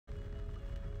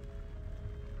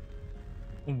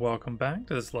Welcome back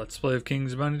to this Let's Play of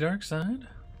King's Bounty Darkside.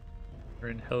 We're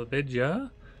in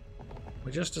Helvedia.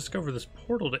 We just discovered this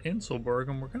portal to Inselberg,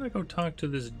 and we're going to go talk to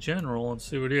this general and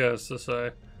see what he has to say.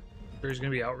 I'm sure he's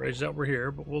going to be outraged that we're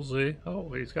here, but we'll see. Oh,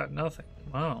 he's got nothing.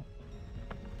 Wow.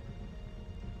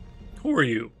 Who are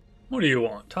you? What do you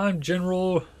want? I'm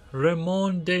General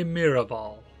Raymond de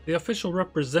Miraval, the official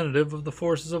representative of the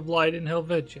forces of light in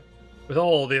Helvedia, with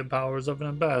all the powers of an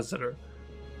ambassador.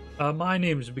 My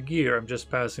name's Begir. I'm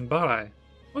just passing by.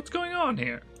 What's going on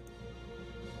here?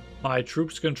 My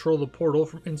troops control the portal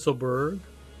from Inselberg,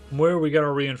 from where we get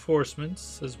our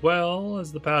reinforcements, as well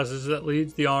as the passage that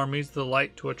leads the armies of the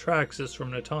light to Atraxis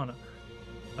from Natana.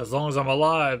 As long as I'm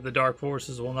alive, the dark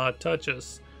forces will not touch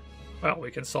us. Well, we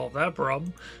can solve that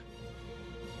problem.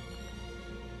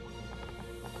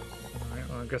 Alright,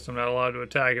 well, I guess I'm not allowed to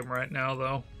attack him right now,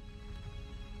 though.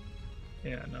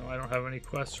 Yeah, no, I don't have any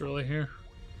quests really here.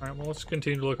 Alright, well, let's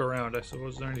continue to look around. I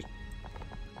suppose, is there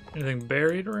anything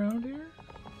buried around here?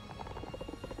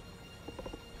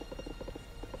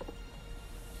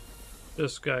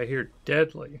 This guy here,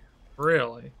 deadly.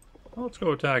 Really? Well, let's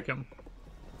go attack him.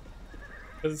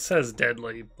 It says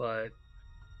deadly, but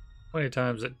plenty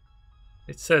times it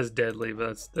says deadly,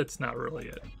 but that's not really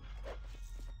it.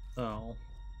 Oh.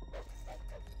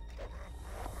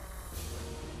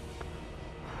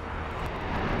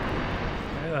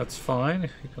 That's fine.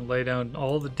 You can lay down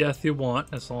all the death you want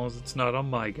as long as it's not on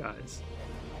my guys.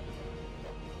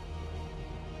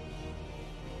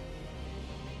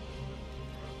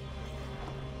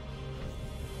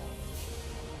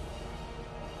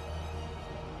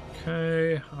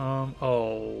 Okay,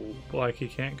 oh, Blackie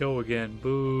can't go again.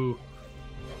 Boo.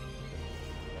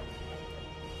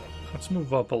 Let's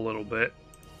move up a little bit.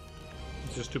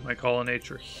 Let's just do my call of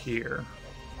nature here.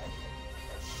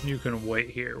 You can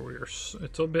wait here.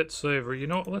 It's a bit safer. You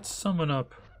know what? Let's summon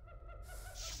up.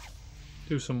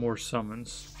 Do some more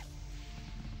summons.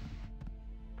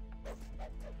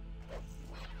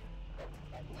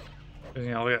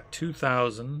 Yeah, we got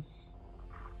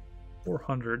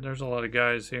 2,400. There's a lot of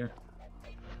guys here.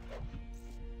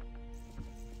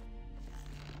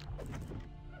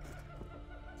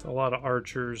 It's a lot of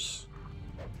archers.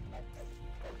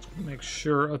 Make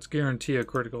sure. Let's guarantee a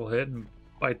critical hit and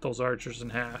bite those archers in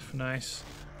half. Nice.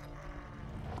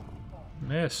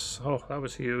 Miss. Oh, that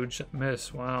was huge.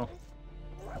 Miss. Wow.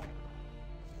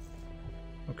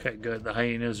 Okay, good. The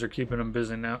hyenas are keeping them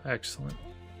busy now. Excellent.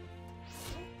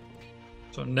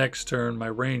 So next turn, my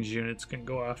range units can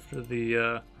go after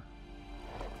the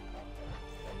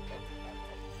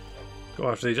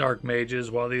these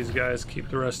archmages while these guys keep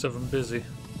the rest of them busy.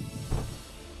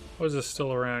 What is this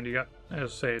still around? You got,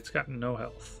 as I say, it's got no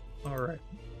health. All right.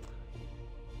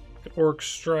 Orc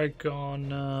strike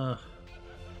on,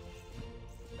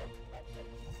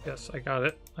 yes, I got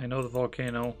it. I know the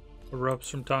volcano erupts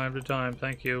from time to time.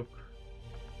 Thank you.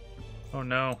 Oh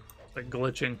no, it's like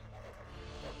glitching.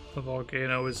 The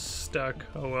volcano is stuck.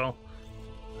 Oh well.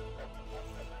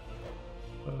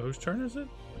 Whose turn is it?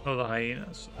 Oh, the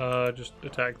hyenas. Just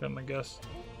attack them, I guess.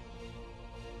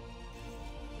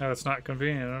 No, it's not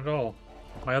convenient at all.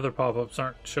 My other pop-ups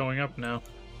aren't showing up now.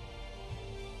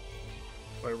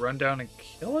 Do I run down and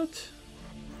kill it?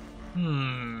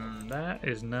 That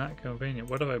is not convenient.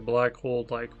 What if I black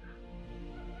hold, like,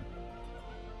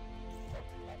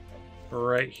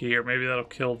 right here? Maybe that'll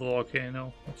kill the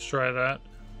volcano. Let's try that.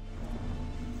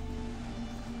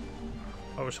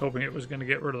 I was hoping it was going to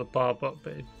get rid of the pop-up,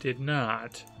 but it did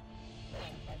not.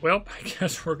 Well, I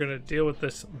guess we're going to deal with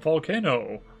this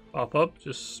volcano pop-up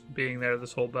just being there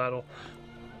this whole battle.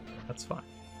 That's fine.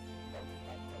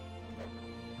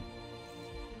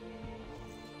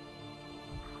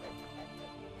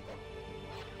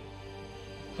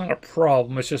 Not a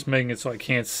problem, it's just making it so I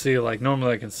can't see. Like,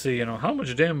 normally I can see, you know, how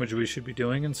much damage we should be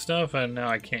doing and stuff, and now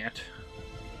I can't.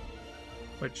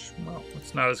 Which, well,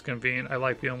 it's not as convenient. I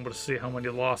like being able to see how many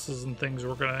losses and things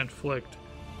we're going to inflict.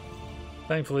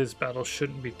 Thankfully, this battle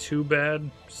shouldn't be too bad,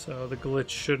 so the glitch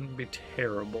shouldn't be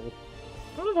terrible.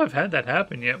 I don't know if I've had that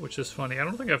happen yet, which is funny. I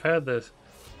don't think I've had this,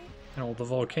 you know, the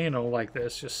volcano like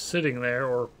this, just sitting there,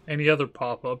 or any other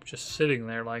pop-up just sitting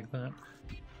there like that.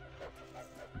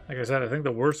 Like I said, I think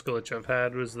the worst glitch I've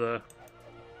had was those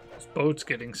boats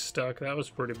getting stuck. That was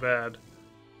pretty bad.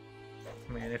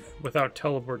 I mean, if without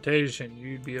teleportation,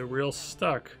 you'd be real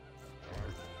stuck.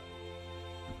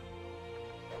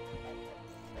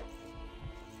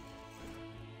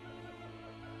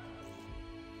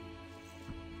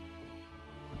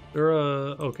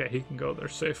 Okay, he can go there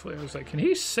safely. I was like, can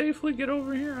he safely get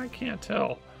over here? I can't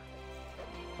tell.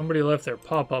 Somebody left their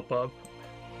pop-up up.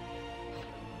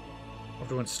 have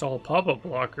to install a pop-up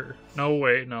blocker. No,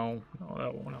 wait, no. No,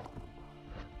 that won't help.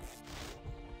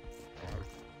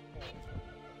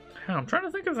 I'm trying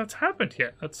to think if that's happened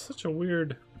yet. That's such a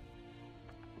weird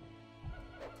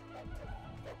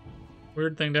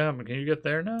thing to happen. Can you get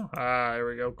there now? Ah, here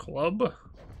we go. Club.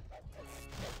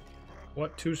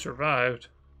 What two survived?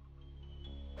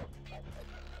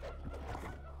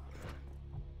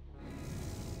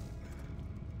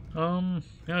 Yeah,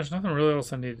 there's nothing really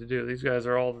else I need to do. These guys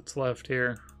are all that's left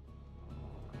here.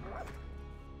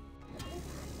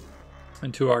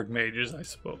 And 2 Archmages, I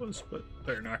suppose, but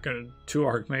they're not gonna... 2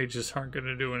 Archmages aren't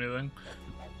gonna do anything.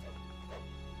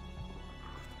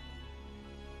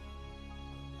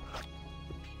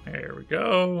 There we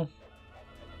go.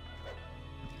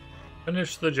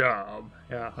 Finish the job.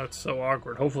 Yeah, that's so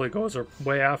awkward. Hopefully it goes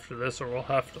way after this, or we'll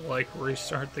have to, like,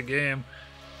 restart the game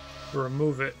to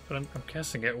remove it. But I'm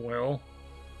guessing it will.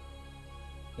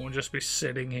 Won't just be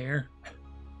sitting here.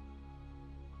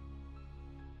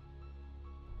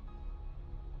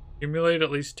 Accumulate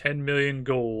at least 10 million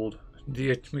gold.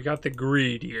 We got the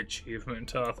greedy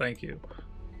achievement. Oh, thank you.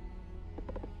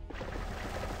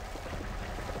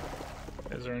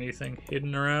 Is there anything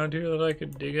hidden around here that I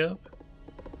could dig up?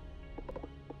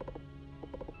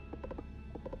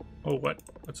 Oh, what?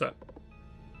 What's that?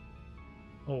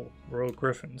 Oh, royal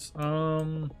griffins.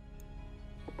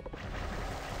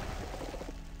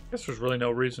 Guess there's really no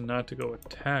reason not to go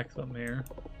attack them here.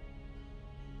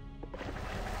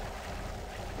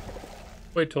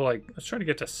 Wait till, like, let's try to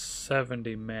get to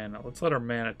 70 mana. Let's let our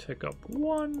mana tick up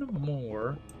 1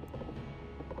 more.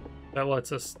 That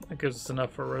lets us, that gives us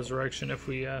enough for resurrection if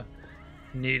we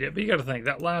need it. But you gotta think,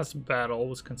 that last battle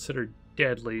was considered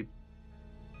deadly.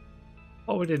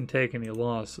 Oh, we didn't take any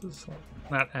losses.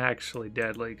 Not actually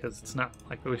deadly, because it's not,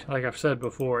 like I've said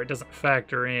before, it doesn't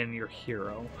factor in your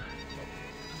hero.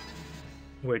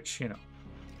 Which, you know,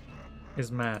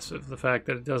 is massive. The fact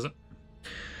that it doesn't...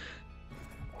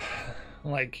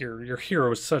 Like, your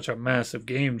hero is such a massive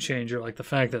game changer. Like, the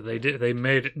fact that they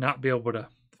made it not be able to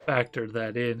factor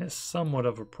that in is somewhat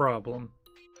of a problem.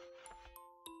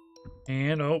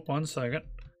 And, oh, 1 second.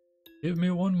 Give me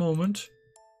 1 moment.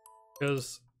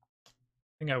 Because, I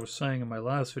think I was saying in my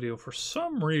last video, for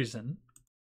some reason,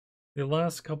 the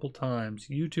last couple times,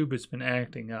 YouTube has been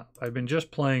acting up. I've been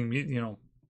just playing, you know,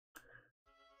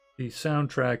 the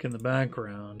soundtrack in the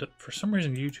background. For some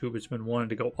reason, YouTube has been wanting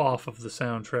to go off of the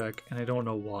soundtrack, and I don't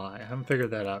know why. I haven't figured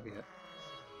that out yet.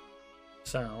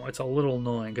 So, it's a little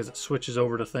annoying because it switches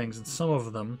over to things, and some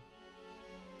of them,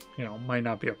 you know, might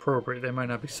not be appropriate. They might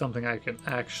not be something I can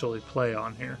actually play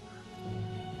on here.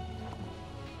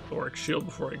 Thoric shield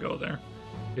before I go there.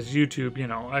 Because YouTube, you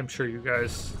know, I'm sure you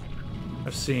guys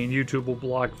have seen YouTube will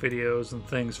block videos and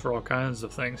things for all kinds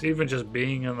of things. Even just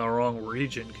being in the wrong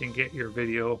region can get your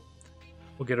video,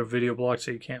 will get a video blocked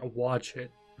so you can't watch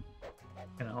it.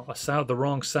 You know, the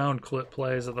wrong sound clip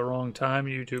plays at the wrong time,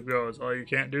 YouTube goes, oh, you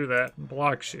can't do that, and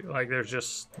blocks you. Like,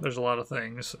 there's a lot of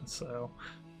things, and so...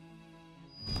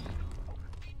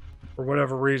 For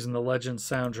whatever reason, the Legends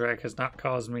soundtrack has not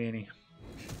caused me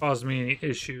any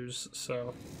issues,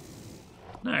 so...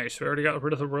 Nice, we already got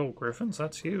rid of the Royal Griffins,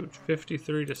 that's huge.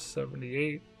 53 to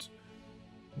 78.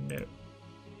 No.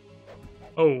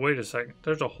 Oh, wait a second,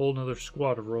 there's a whole nother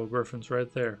squad of Royal Griffins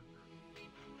right there.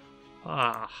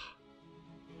 Ah.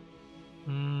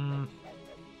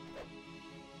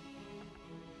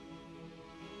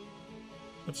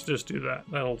 Let's just do that.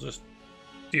 That'll just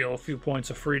deal a few points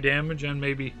of free damage and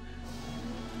maybe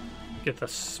get the,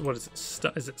 what is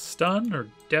it, is it stun or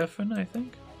deafen, I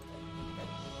think?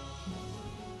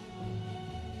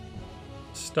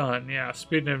 Stun, yeah.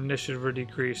 Speed and initiative are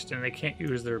decreased and they can't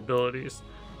use their abilities.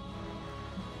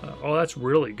 Oh, that's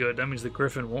really good. That means the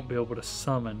Griffin won't be able to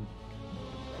summon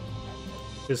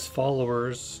his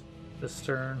followers this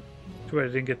turn. Too bad I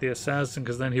didn't get the assassin,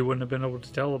 because then he wouldn't have been able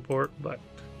to teleport, but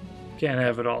can't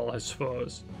have it all, I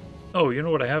suppose. Oh, you know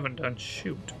what I haven't done?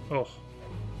 Shoot. Oh.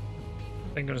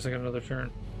 Thank goodness I got another turn.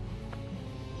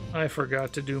 I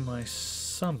forgot to do my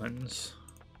summons.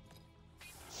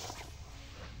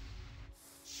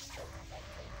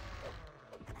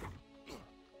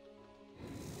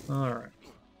 Alright.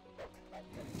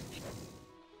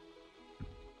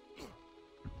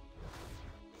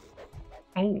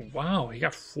 Oh, wow, he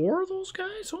got 4 of those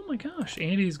guys? Oh my gosh.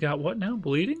 Andy's got what now?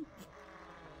 Bleeding?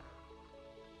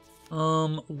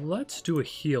 Let's do a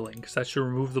healing, because that should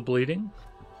remove the bleeding.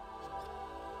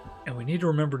 And we need to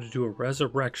remember to do a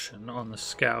resurrection on the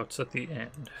scouts at the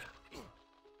end.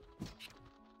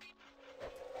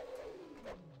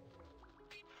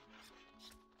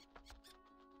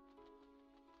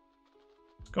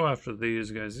 go after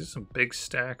these guys. These are some big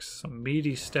stacks, some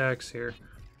meaty stacks here.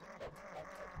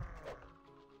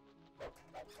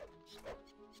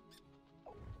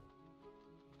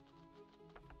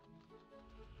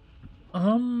 I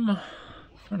don't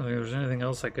think there's anything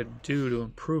else I could do to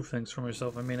improve things for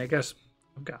myself. I mean, I guess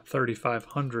I've got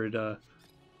 3,500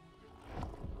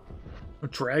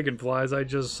 dragonflies I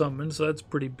just summoned, so that's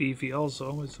pretty beefy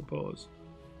also, I suppose.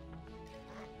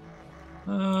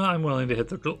 I'm willing to hit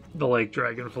the lake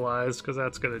dragonflies, because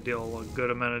that's going to deal a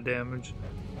good amount of damage.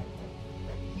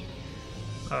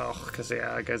 Oh, because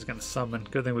yeah, that guy's going to summon.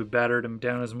 Good thing we battered him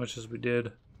down as much as we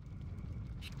did.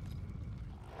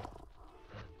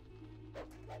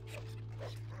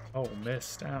 Oh,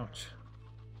 missed. Ouch.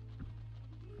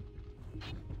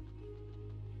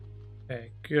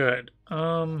 Okay, good.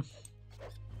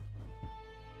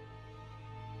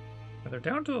 They're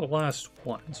down to the last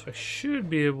one, so I should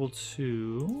be able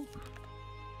to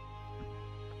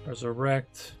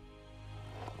resurrect.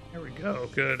 There we go.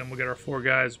 Good, and we'll get our 4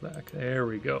 guys back. There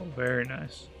we go. Very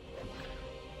nice.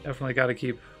 Definitely got to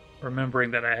keep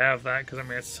remembering that I have that, because I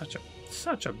mean it's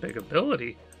such a big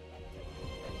ability.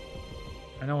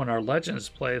 I know in our Legends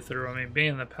playthrough, I mean,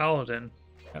 being the Paladin,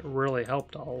 that really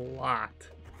helped a lot.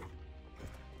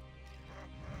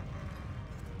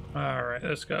 Alright,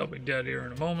 this guy will be dead here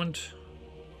in a moment.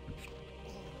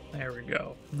 There we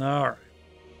go. Alright.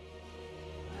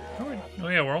 Oh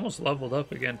yeah, we're almost leveled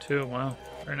up again too. Wow,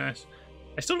 very nice.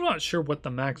 I'm still not sure what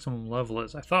the maximum level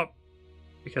is. I thought,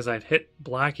 because I'd hit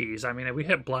Blackies, I mean, we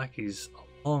hit Blackies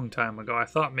a long time ago. I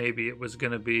thought maybe it was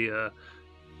going to be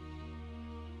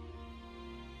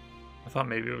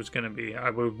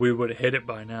we would have hit it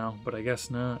by now, but I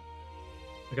guess not.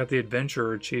 I got the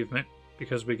Adventurer achievement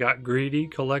because we got Greedy,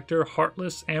 Collector,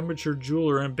 Heartless, Amateur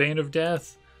Jeweler, and Bane of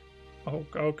Death. Oh,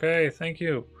 okay, thank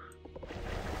you.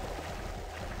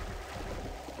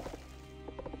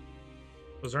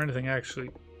 Was there anything actually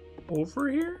over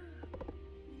here?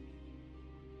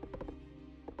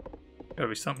 Gotta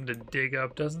be something to dig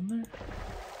up, doesn't there?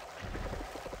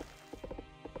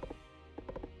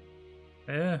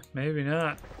 Yeah, maybe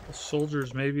not. The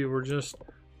soldiers maybe were just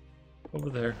over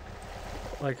there.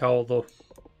 Like how the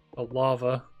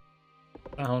lava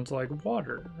sounds like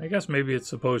water. I guess maybe it's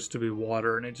supposed to be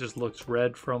water and it just looks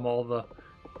red from all the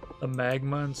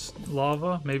magma and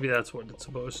lava. Maybe that's what it's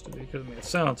supposed to be, because I mean, it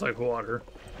sounds like water.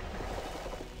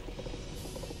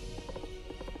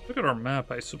 Look at our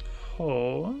map, I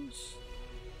suppose.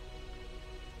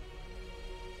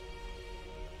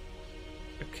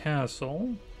 A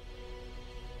castle.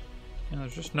 Yeah,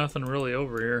 there's just nothing really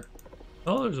over here.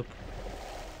 Oh, there's a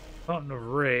Fountain of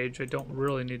Rage. I don't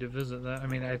really need to visit that. I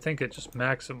mean, I think it just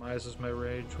maximizes my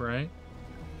rage, right?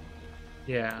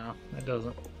 Yeah, that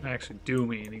doesn't actually do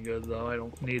me any good, though. I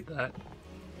don't need that.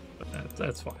 But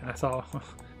that's fine. I thought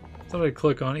I'd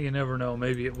click on it. You never know.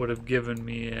 Maybe it would have given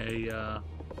me a...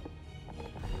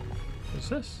 What's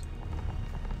this?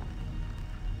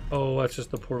 Oh, that's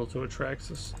just the portal to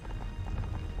Atraxis.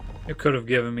 It could have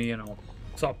given me, you know...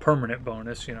 It's a permanent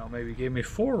bonus, you know, maybe gave me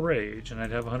 4 rage and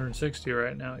I'd have 160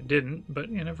 right now. It didn't, but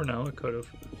you never know, it could have.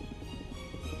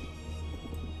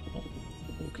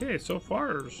 Okay, so far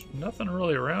there's nothing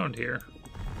really around here.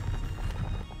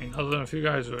 I mean, other than a few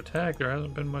guys who attack, there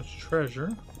hasn't been much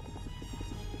treasure.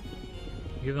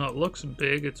 Even though it looks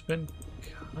big, it's been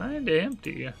kinda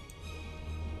empty.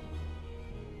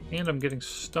 And I'm getting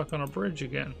stuck on a bridge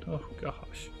again. Oh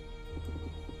gosh.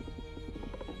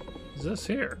 Is this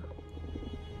here?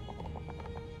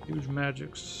 Huge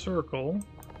magic circle.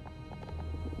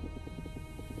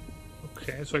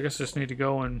 Okay, so I guess I just need to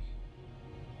go in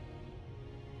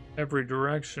every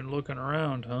direction looking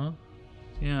around, huh?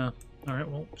 Yeah. Alright,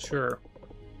 well, sure.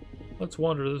 Let's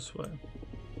wander this way.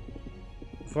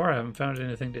 So far I haven't found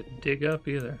anything to dig up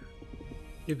either.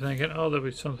 Keep thinking, oh, there'll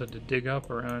be something to dig up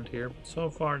around here, but so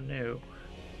far, no.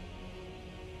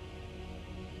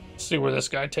 Let's see where this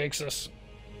guy takes us.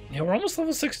 Yeah, we're almost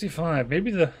level 65.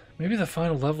 Maybe the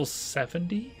final level's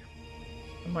 70?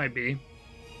 It might be.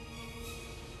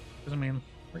 Because, I mean,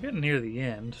 we're getting near the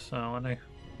end, so, and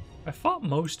I fought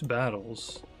most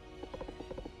battles.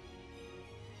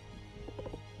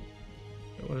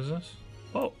 What is this?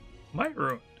 Oh, Might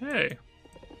Rune. Hey.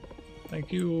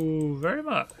 Thank you very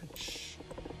much.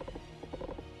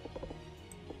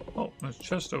 Oh, there's a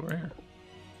chest over here.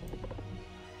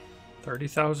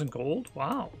 30,000 gold?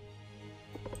 Wow.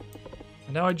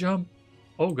 And now I jump.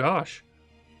 Oh gosh.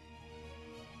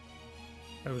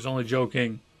 I was only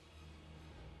joking.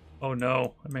 Oh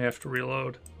no, I may have to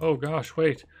reload. Oh gosh,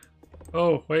 wait.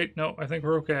 Oh, wait, no, I think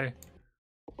we're okay.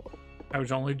 I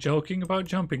was only joking about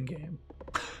jumping game.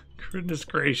 Goodness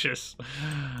gracious.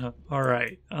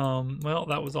 Alright, well,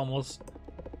 that was almost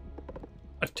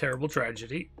a terrible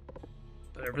tragedy.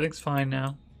 But everything's fine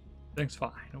now. Everything's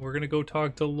fine. We're gonna go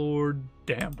talk to Lord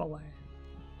Dambalan.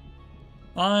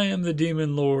 I am the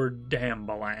Demon Lord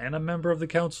Dambalan, a member of the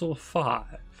Council of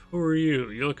Five. Who are you?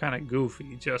 You look kind of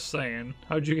goofy, just saying.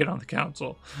 How'd you get on the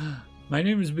council? My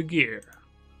name is Bagheer.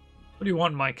 What do you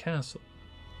want in my castle?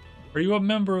 Are you a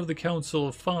member of the Council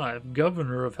of Five,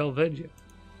 Governor of Helvedia?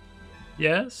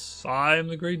 Yes, I am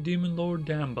the Great Demon Lord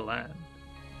Dambalan,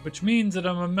 which means that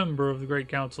I'm a member of the Great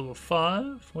Council of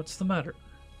Five. What's the matter?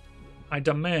 I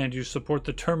demand you support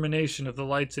the termination of the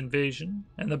Light's invasion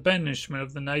and the banishment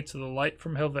of the Knights of the Light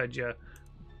from Helvedia.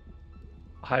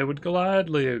 I would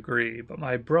gladly agree, but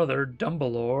my brother,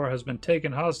 Dumbledore, has been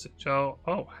taken hostage.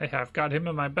 Oh, I have got him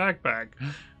in my backpack.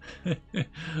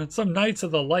 Some Knights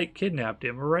of the Light kidnapped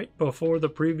him right before the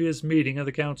previous meeting of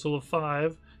the Council of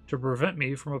Five to prevent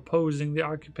me from opposing the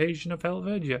occupation of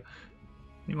Helvedia.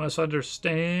 You must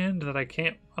understand that I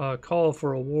can't call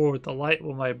for a war with the Light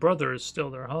while my brother is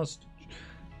still their hostage.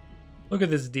 Look at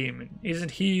this demon.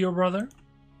 Isn't he your brother?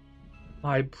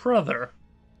 My brother?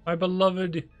 My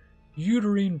beloved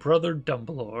uterine brother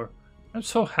Dumbledore. I'm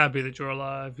so happy that you're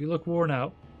alive. You look worn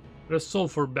out, but a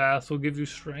sulfur bath will give you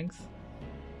strength.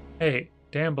 Hey,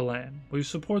 Dambalan, will you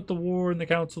support the war in the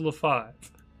Council of Five?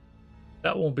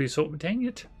 That won't be so... Dang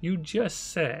it, you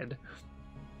just said...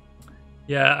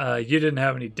 Yeah, you didn't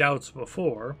have any doubts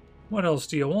before. What else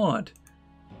do you want?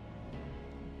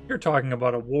 You're talking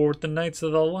about a war with the Knights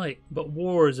of the Light, but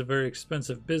war is a very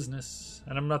expensive business,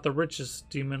 and I'm not the richest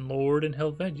demon lord in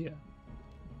Helvedia.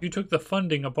 If you took the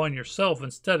funding upon yourself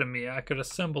instead of me, I could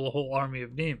assemble a whole army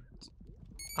of demons.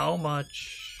 How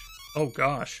much? Oh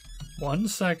gosh. 1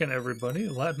 second, everybody.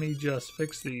 Let me just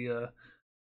fix the,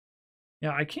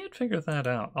 Yeah, I can't figure that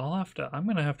out. I'm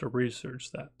gonna have to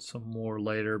research that some more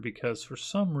later, because for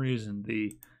some reason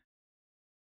the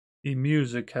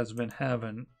music has been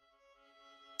having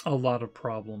a lot of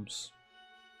problems,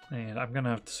 and I'm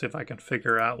gonna have to see if I can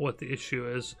figure out what the issue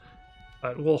is.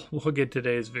 But we'll get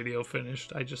today's video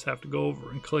finished. I just have to go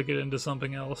over and click it into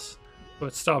something else so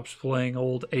it stops playing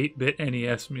old 8-bit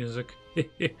NES music.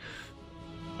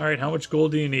 Alright, how much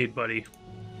gold do you need, buddy?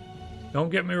 Don't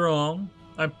get me wrong,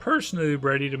 I'm personally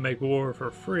ready to make war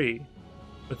for free,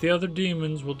 but the other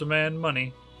demons will demand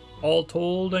money. All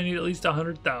told, I need at least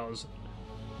 100,000.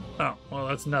 Oh, well,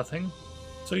 that's nothing.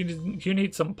 So you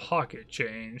need some pocket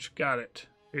change. Got it.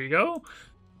 Here you go.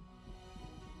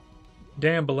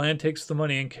 Dambalan takes the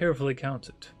money and carefully counts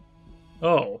it.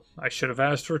 Oh, I should have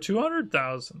asked for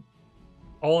 200,000.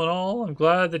 All in all, I'm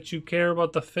glad that you care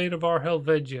about the fate of our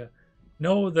Helvedia.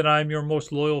 Know that I'm your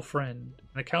most loyal friend.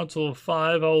 In the Council of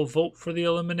Five, I will vote for the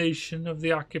elimination of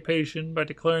the occupation by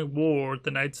declaring war with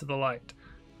the Knights of the Light.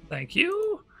 Thank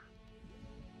you.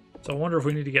 So I wonder if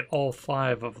we need to get all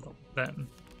 5 of them then.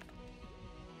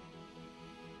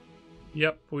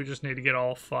 Yep, we just need to get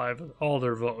all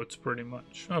their votes, pretty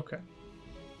much. Okay.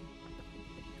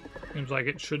 Seems like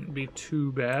it shouldn't be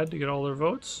too bad to get all their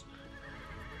votes.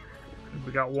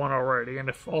 We got 1 already, and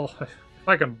if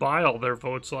I can buy all their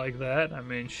votes like that, I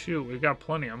mean, shoot, we've got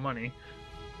plenty of money.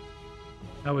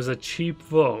 That was a cheap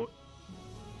vote.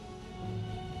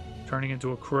 Turning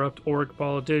into a corrupt orc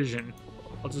politician.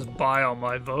 I'll just buy all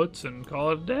my votes and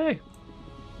call it a day.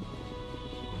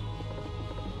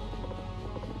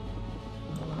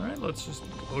 Let's just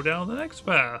go down the next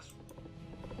path.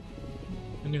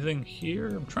 Anything here?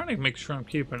 I'm trying to make sure I'm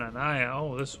keeping an eye out.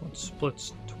 Oh, this one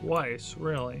splits twice,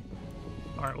 really.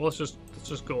 Alright, well, let's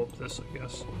just go up this, I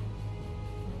guess.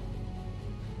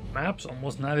 Map's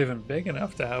almost not even big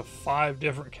enough to have 5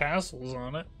 different castles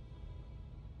on it.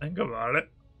 Think about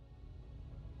it.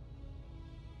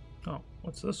 Oh,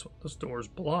 what's this one? This door's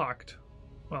blocked.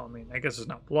 Well, I mean, I guess it's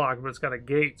not blocked, but it's got a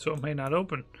gate, so it may not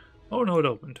open. Oh, no, it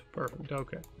opened. Perfect,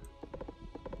 okay.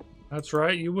 That's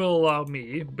right, you will allow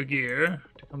me, Bagheer,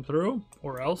 to come through,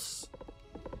 or else.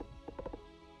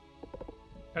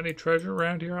 Got any treasure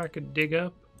around here I could dig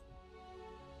up?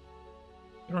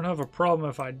 You don't have a problem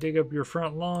if I dig up your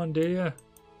front lawn, do you?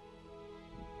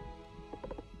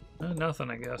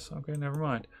 Nothing, I guess. Okay, never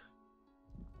mind.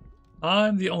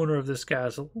 I'm the owner of this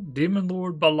castle, Demon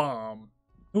Lord Balam.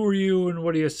 Who are you and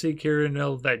what do you seek here in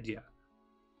Helvedia?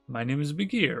 My name is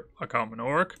Bagheer, a common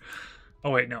orc.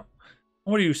 Oh wait, no.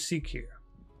 What do you seek here?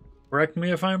 Correct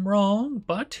me if I'm wrong,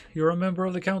 but you're a member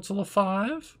of the Council of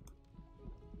Five?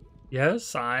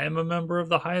 Yes, I am a member of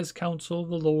the highest council of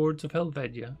the Lords of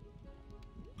Helvedia.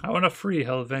 I want to free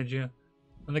Helvedia.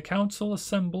 When the council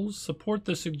assembles, support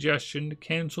the suggestion to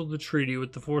cancel the treaty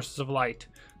with the forces of light.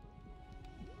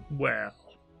 Well,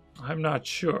 I'm not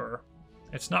sure.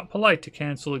 It's not polite to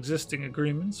cancel existing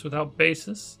agreements without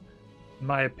basis. In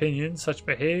my opinion, such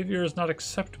behavior is not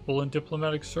acceptable in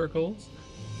diplomatic circles.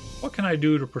 What can I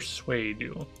do to persuade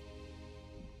you?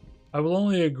 I will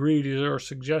only agree to your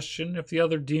suggestion if the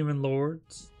other demon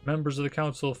lords, members of the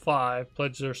Council of Five,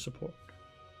 pledge their support.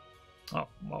 Oh,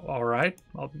 well, alright.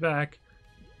 I'll be back.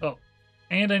 Oh,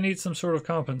 and I need some sort of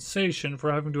compensation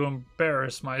for having to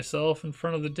embarrass myself in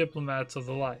front of the diplomats of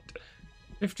the light.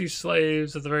 50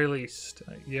 slaves at the very least.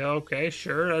 Yeah, okay,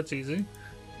 sure, that's easy.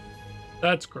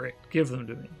 That's great. Give them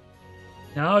to me.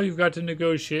 Now you've got to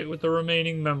negotiate with the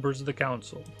remaining members of the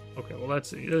council. Okay, well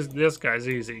that's this guy's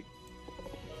easy.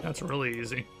 That's really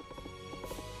easy.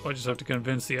 I just have to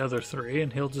convince the other three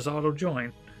and he'll just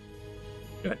auto-join.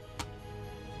 Good.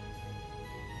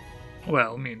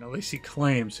 Well, I mean, at least he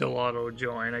claims he'll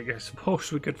auto-join. I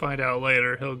suppose we could find out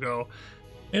later. He'll go,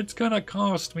 it's gonna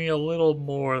cost me a little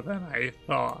more than I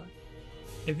thought.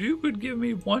 If you could give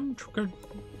me 1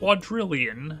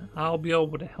 quadrillion, I'll be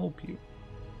able to help you.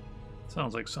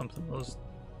 Sounds like something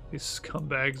these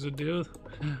scumbags would do.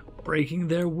 Breaking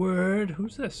their word.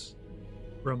 Who's this?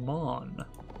 Ramon.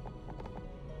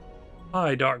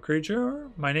 Hi, dark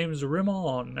creature. My name is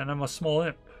Ramon, and I'm a small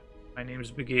imp. My name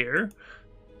is Begir.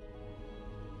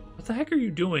 What the heck are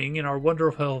you doing in our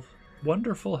wonderful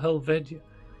Helvedia?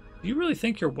 Do you really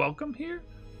think you're welcome here?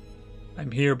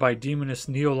 I'm here by Demoness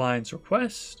Neoline's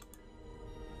request.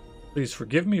 Please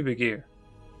forgive me, Begir.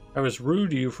 I was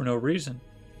rude to you for no reason.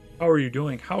 How are you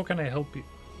doing? How can I help you?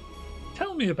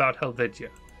 Tell me about Helvedia.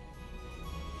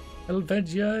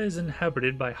 Helvedia is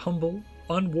inhabited by humble,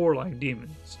 unwarlike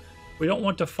demons. We don't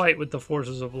want to fight with the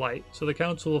forces of light, so the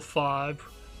Council of Five,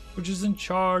 which is in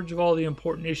charge of all the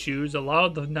important issues,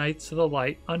 allowed the Knights of the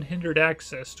Light unhindered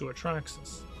access to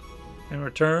Atraxis. In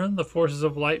return, the forces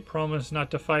of light promised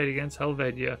not to fight against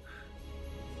Helvedia.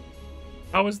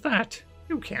 How is that?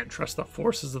 You can't trust the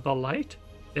forces of the light.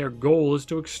 Their goal is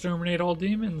to exterminate all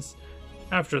demons.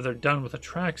 After they're done with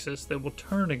Atraxis, they will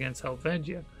turn against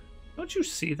Helvedia. Don't you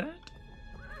see that?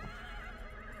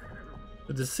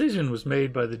 The decision was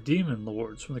made by the demon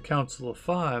lords from the Council of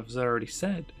Five, as I already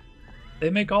said. They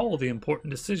make all the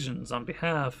important decisions on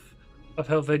behalf of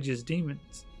Helvedia's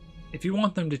demons. If you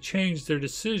want them to change their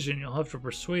decision, you'll have to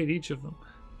persuade each of them.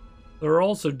 There are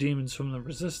also demons from the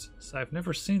Resistance. I've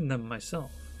never seen them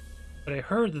myself, but I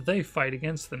heard that they fight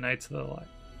against the Knights of the Light.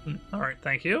 Alright,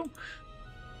 thank you. Is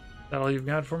that all you've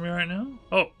got for me right now?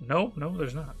 Oh, no,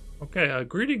 there's not. Okay,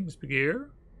 greetings, Begir.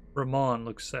 Ramon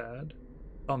looks sad.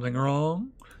 Something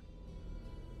wrong?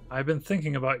 I've been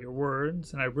thinking about your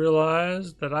words, and I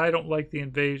realized that I don't like the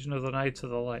invasion of the Knights of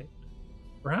the Light.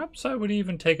 Perhaps I would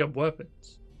even take up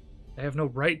weapons. I have no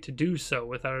right to do so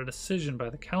without a decision by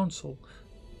the Council.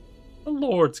 The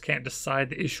Lords can't decide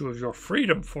the issue of your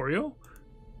freedom for you.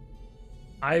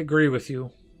 I agree with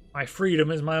you. My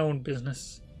freedom is my own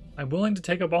business. I'm willing to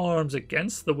take up arms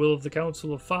against the will of the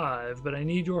Council of Five, but I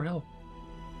need your help.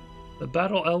 The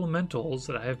battle elementals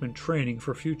that I have been training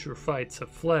for future fights have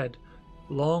fled,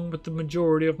 along with the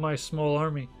majority of my small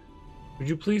army. Would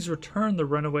you please return the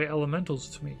runaway elementals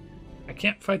to me? I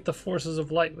can't fight the forces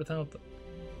of light without them.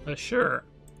 Sure.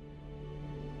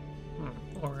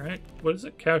 Alright. What is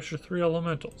it? Capture 3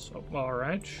 elementals. Oh,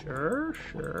 alright. Sure,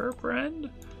 friend.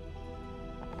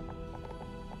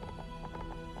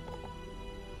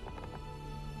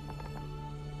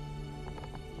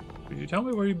 Could you tell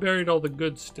me where you buried all the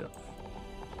good stuff?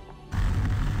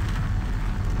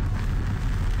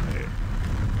 Hey,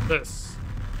 this.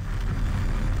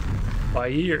 By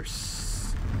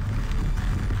ears.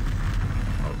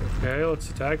 Okay, let's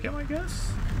attack him, I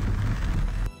guess.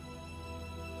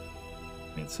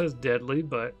 It says deadly,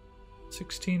 but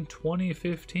 16, 20,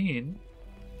 15.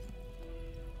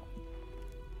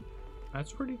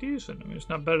 That's pretty decent. I mean, it's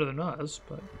not better than us,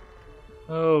 but...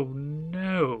 Oh,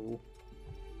 no.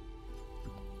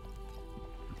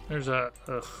 There's a...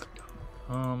 Ugh.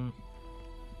 I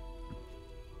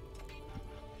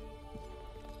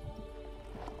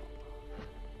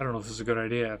don't know if this is a good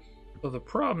idea. So the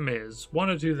problem is, one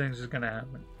of two things is going to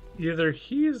happen. Either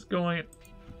he's going...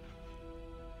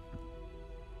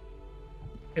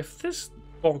 If this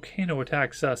volcano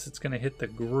attacks us, it's going to hit the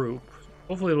group.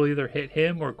 Hopefully it'll either hit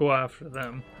him or go after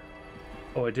them.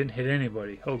 Oh, it didn't hit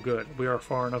anybody. Oh, good. We are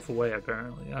far enough away,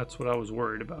 apparently. That's what I was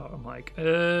worried about. I'm like,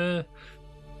 Can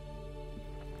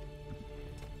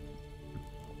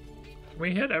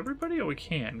we hit everybody? Oh, we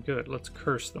can. Good. Let's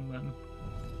curse them then.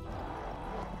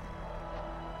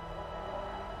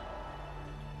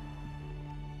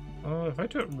 Oh, if I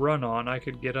took run on, I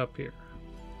could get up here.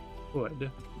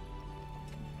 Would.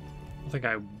 I don't think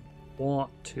I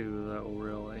want to, though,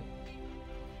 really.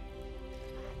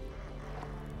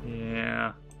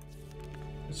 Yeah.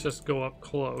 Let's just go up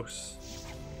close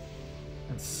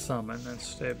and summon and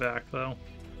stay back, though.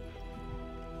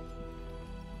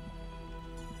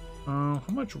 How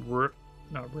much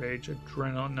not rage,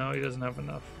 adrenaline? No, he doesn't have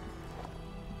enough.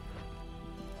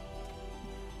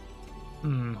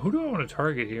 Who do I want to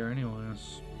target here,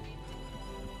 anyways?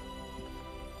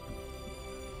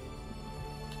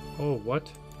 Oh, what?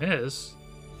 Miss?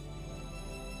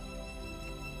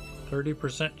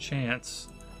 30% chance.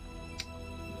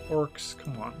 Orcs,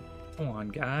 come on. Come on,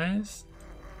 guys.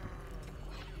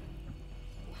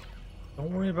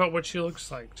 Don't worry about what she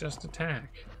looks like, just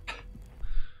attack.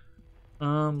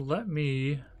 Let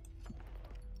me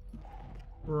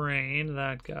rain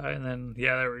that guy, and then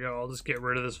yeah, there we go. I'll just get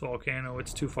rid of this volcano.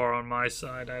 It's too far on my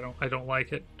side. I don't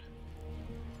like it.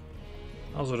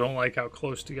 I also don't like how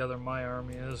close together my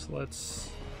army is. Let's.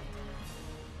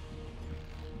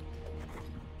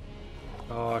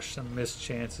 Gosh, some missed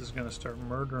chance is gonna start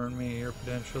murdering me here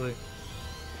potentially.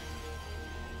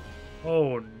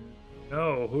 Oh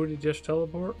no, who did he just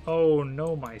teleport? Oh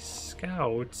no, my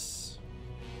scouts.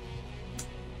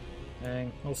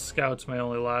 Dang, those scouts may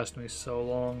only last me so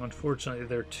long. Unfortunately,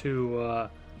 they're too,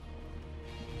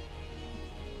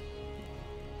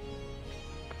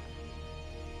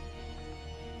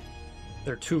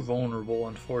 they're too vulnerable,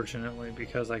 unfortunately,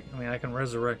 because I mean, I can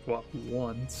resurrect, what,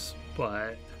 once,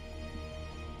 but...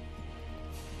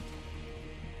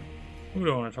 Who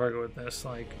do I want to target with this?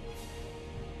 Like,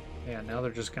 yeah, now they're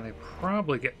just gonna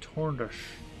probably get torn to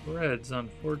shreds,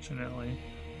 unfortunately.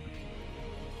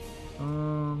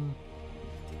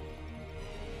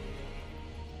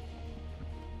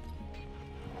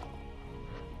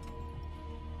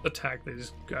 Attack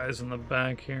these guys in the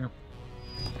back here,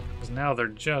 because now they're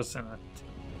just in a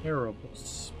terrible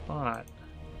spot.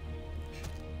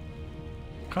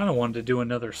 Kind of wanted to do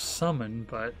another summon,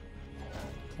 but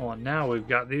well, now we've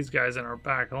got these guys in our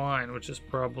back line, which is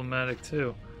problematic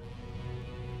too.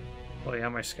 Oh yeah,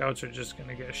 my scouts are just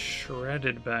gonna get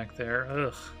shredded back there.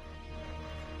 Ugh,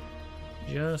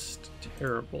 just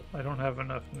terrible. I don't have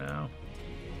enough now.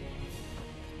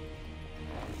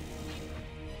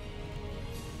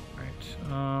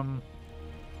 Can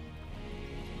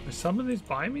I summon these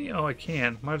by me? Oh, I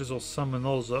can. Might as well summon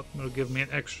those up. It'll give me an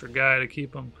extra guy to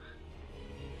keep them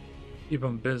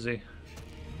busy.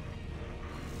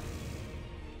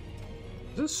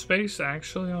 Is this space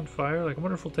actually on fire? Like, I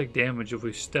wonder if we'll take damage if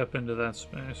we step into that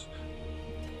space.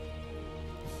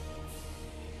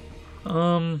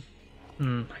 I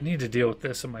need to deal with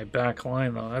this in my back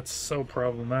line, though. That's so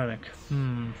problematic.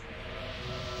 I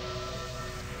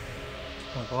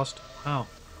lost. Wow.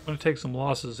 I'm going to take some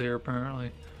losses here,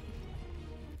 apparently.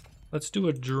 Let's do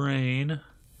a drain.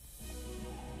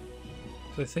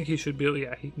 I think he should be able...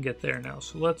 Yeah, he can get there now.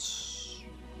 So let's...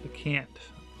 I can't.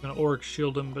 I'm going to Auric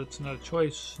shield him, but it's not a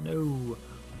choice. No.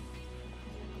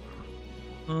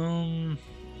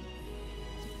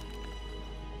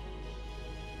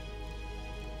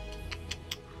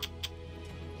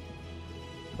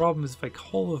 Problem is if I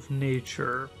Call of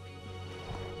Nature...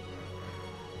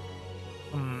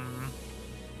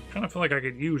 kind of feel like I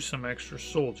could use some extra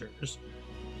soldiers,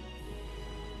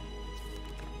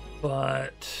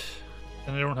 but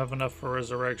then I don't have enough for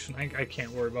resurrection. I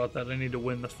can't worry about that. I need to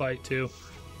win the fight too.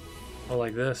 Oh,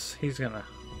 like this, he's gonna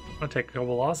take a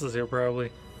couple losses here probably.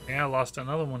 Yeah, I lost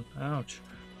another one. Ouch.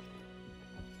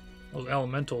 Those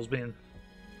elementals being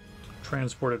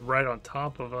transported right on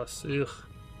top of us. Ugh.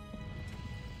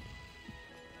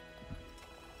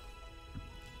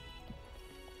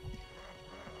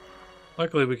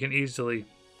 Luckily, we can easily,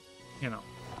 you know,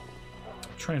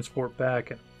 transport back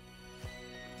and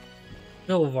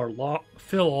fill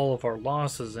all of our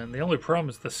losses in. The only problem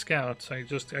is the scouts. I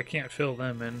can't fill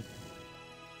them in.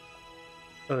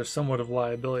 So there's somewhat of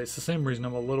liability. It's the same reason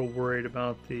I'm a little worried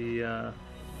about the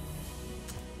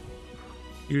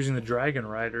using the dragon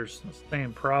riders. It's the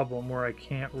same problem where I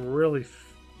can't really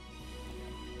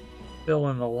fill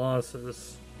in the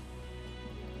losses.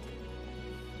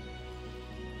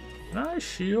 Can I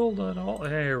shield at all?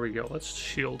 There we go. Let's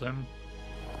shield him.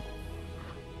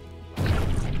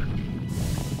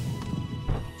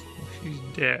 She's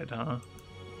dead, huh?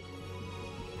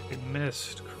 I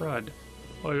missed. Crud.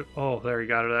 Oh, there he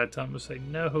got her that time to say,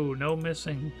 no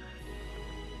missing.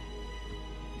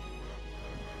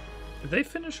 Did they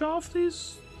finish off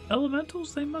these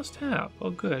elementals? They must have. Oh,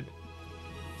 good.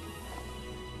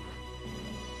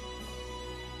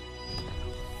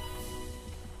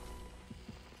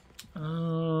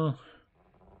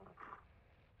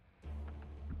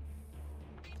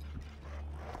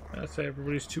 I say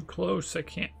everybody's too close. I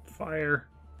can't fire.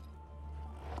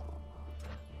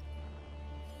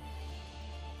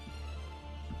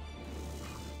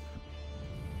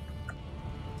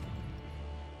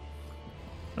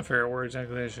 I figure out where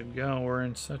exactly I should go. We're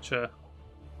in such a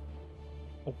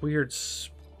weird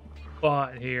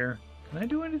spot here. Can I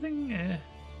do anything?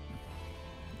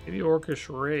 Maybe Orcish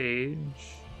Rage.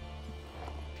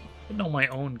 I know my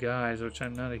own guys, which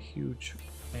I'm not a huge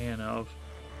fan of.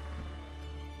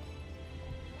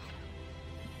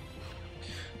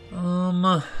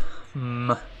 We're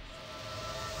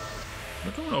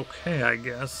doing okay, I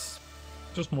guess.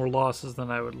 Just more losses than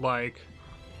I would like.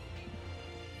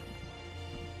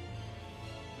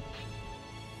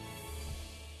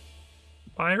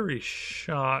 Fiery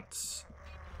shots.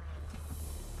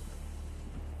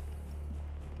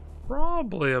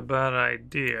 Probably a bad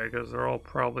idea, because they're all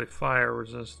probably fire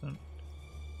resistant.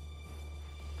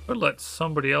 Could let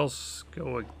somebody else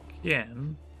go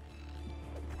again.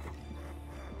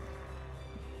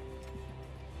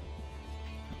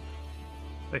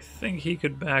 I think he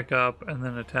could back up and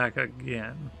then attack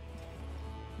again.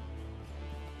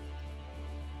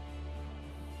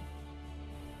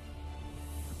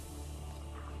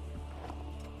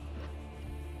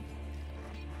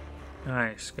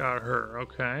 Nice, got her,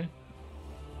 okay.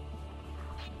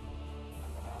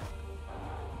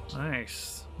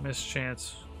 Nice.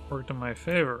 Mischance worked in my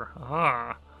favor.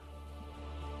 Aha.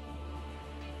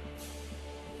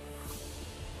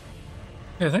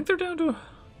 Yeah, I think they're down to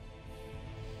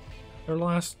their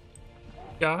last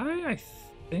guy, I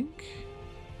think.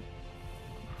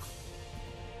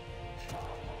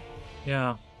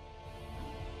 Yeah.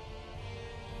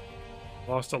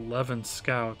 Lost 11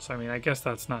 scouts. I mean, I guess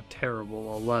that's not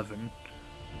terrible, 11.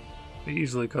 They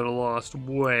easily could have lost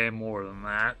way more than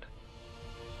that.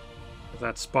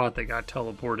 That spot they got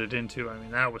teleported into, I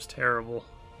mean, that was terrible.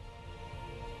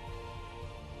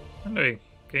 And they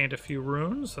gained a few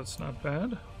runes, that's not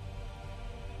bad.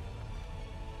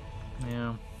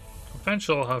 Yeah.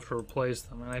 Eventually I'll have to replace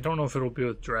them, and I don't know if it'll be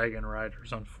with Dragon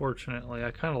Riders, unfortunately. I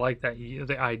kind of like that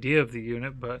the idea of the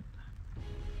unit, but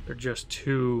they're just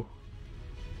too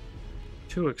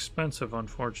expensive,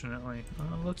 unfortunately.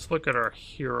 Let's look at our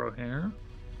hero here.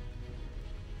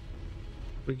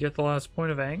 We get the last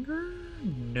point of anger?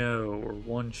 No, we're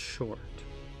one short.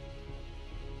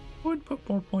 Would put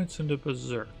more points into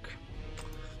Berserk.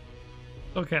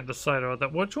 Still can't decide about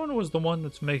that. Which one was the one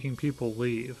that's making people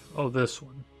leave? Oh, this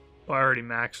one. Oh, I already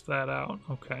maxed that out.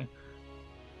 Okay.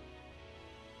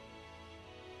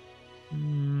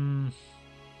 And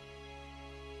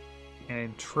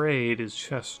trade is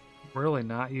just really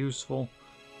not useful.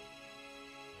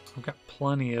 I've got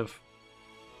plenty of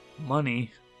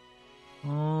money.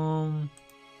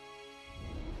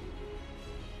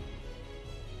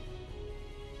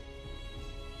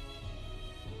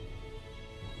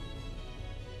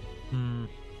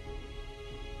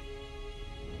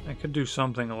 I could do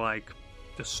something like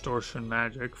distortion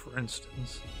magic, for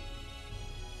instance,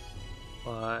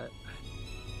 but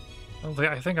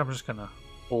I think I'm just gonna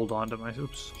hold on to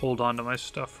my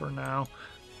stuff for now.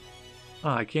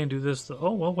 I can't do this though.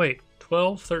 Oh well, wait.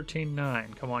 12, 13,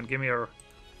 9. Come on, give me a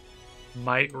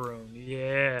might rune.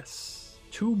 Yes,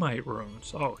 2 might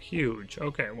runes. Oh, huge.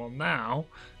 Okay, well now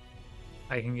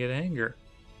I can get anger.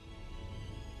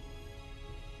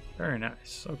 Very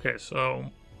nice. Okay, so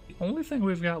the only thing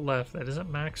we've got left that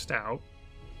isn't maxed out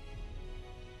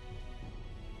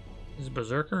is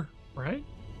Berserker, right?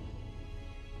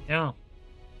 Yeah.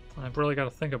 I've really got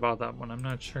to think about that one. I'm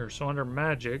not sure. So under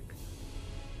magic,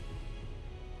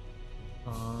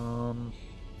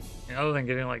 other than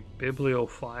getting like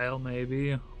bibliophile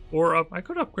maybe, or I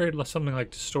could upgrade something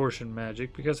like distortion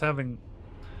magic, because having,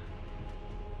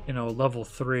 you know, level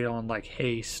 3 on like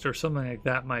haste or something like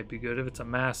that might be good if it's a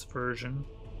mass version.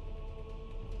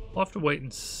 We'll have to wait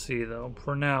and see though.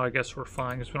 For now, I guess we're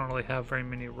fine because we don't really have very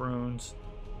many runes.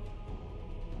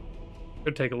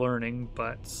 Could take learning,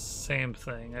 but same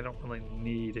thing. I don't really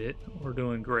need it. We're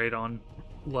doing great on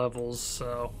levels,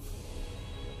 so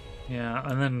yeah.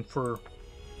 And then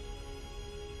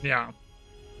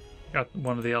got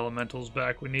one of the elementals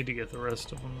back. We need to get the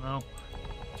rest of them though.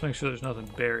 Let's make sure there's nothing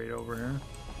buried over here.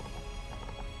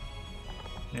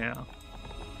 Yeah.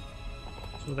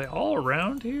 So are they all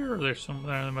around here, or there's some?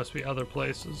 There must be other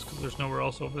places because there's nowhere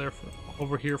else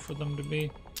over here for them to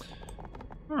be.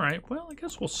 Alright, well, I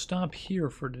guess we'll stop here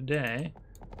for today.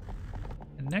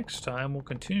 And next time, we'll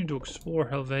continue to explore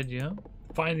Helvedia,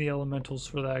 find the elementals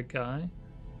for that guy,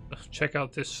 check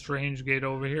out this strange gate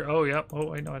over here. Oh, yep.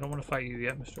 Oh, I know, I don't want to fight you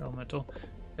yet, Mr. Elemental.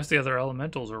 I guess the other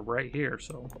elementals are right here,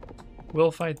 so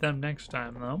we'll fight them next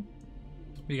time, though.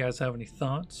 If you guys have any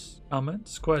thoughts,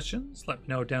 comments, questions, let me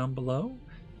know down below.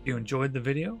 If you enjoyed the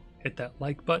video, hit that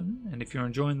like button, and if you're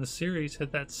enjoying the series,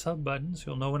 hit that sub button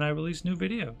so you'll know when I release new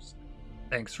videos.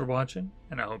 Thanks for watching,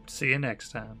 and I hope to see you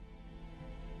next time.